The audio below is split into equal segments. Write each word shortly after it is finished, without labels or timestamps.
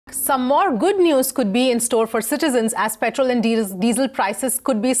Some more good news could be in store for citizens as petrol and diesel prices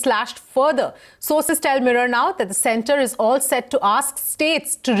could be slashed further. Sources tell Mirror Now that the centre is all set to ask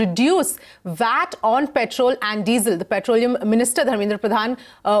states to reduce VAT on petrol and diesel. The Petroleum Minister, Dharmendra Pradhan,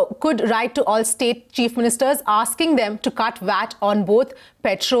 could write to all state chief ministers asking them to cut VAT on both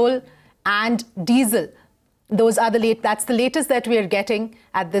petrol and diesel. That's the latest that we are getting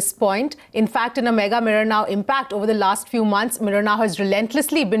at this point. In fact, in a mega Mirror Now impact over the last few months, Mirror Now has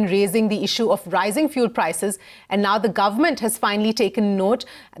relentlessly been raising the issue of rising fuel prices. And now the government has finally taken note.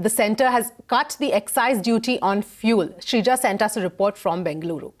 The centre has cut the excise duty on fuel. Shrija sent us a report from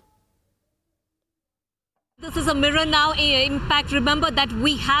Bengaluru. This is a Mirror Now impact. Remember that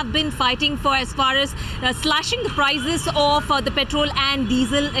we have been fighting for as far as slashing the prices of the petrol and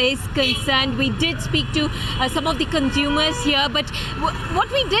diesel is concerned. We did speak to some of the consumers here, but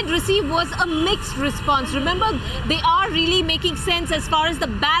what we did receive was a mixed response. Remember, they are really making sense as far as the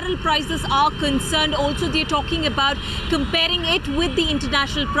barrel prices are concerned. Also, they're talking about comparing it with the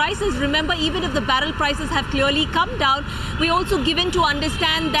international prices. Remember, even if the barrel prices have clearly come down, we also given to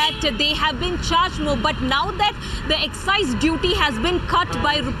understand that they have been charged more. But now that the excise duty has been cut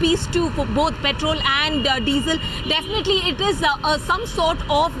by ₹2 for both petrol and diesel, definitely it is some sort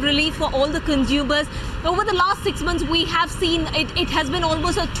of relief for all the consumers. Over the last 6 months, we have seen it has been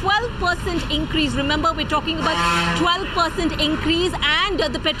almost a 12% increase. Remember, we're talking about 12% increase, and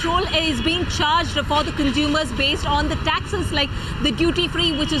the petrol is being charged for the consumers based on the taxes like the duty-free,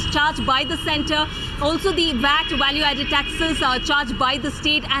 which is charged by the centre. Also, the VAT, value-added taxes, are charged by the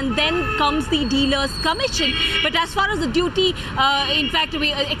state, and then comes the dealer's commission. But as far as the duty, in fact,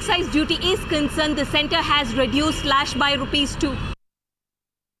 excise duty is concerned, the centre has reduced, slashed by ₹2.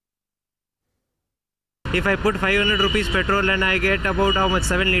 If I put 500 rupees petrol and I get about how much,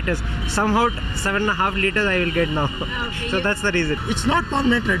 7 liters, somehow 7.5 liters I will get now. Okay, so that's the reason. It's not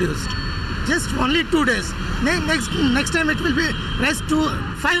permanent reduced, just only 2 days. Next time it will be raised to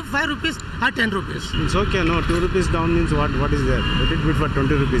 5 rupees or 10 rupees. It's okay, no, 2 rupees down means what is there? Let it be for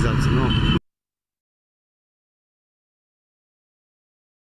 20 rupees also, no.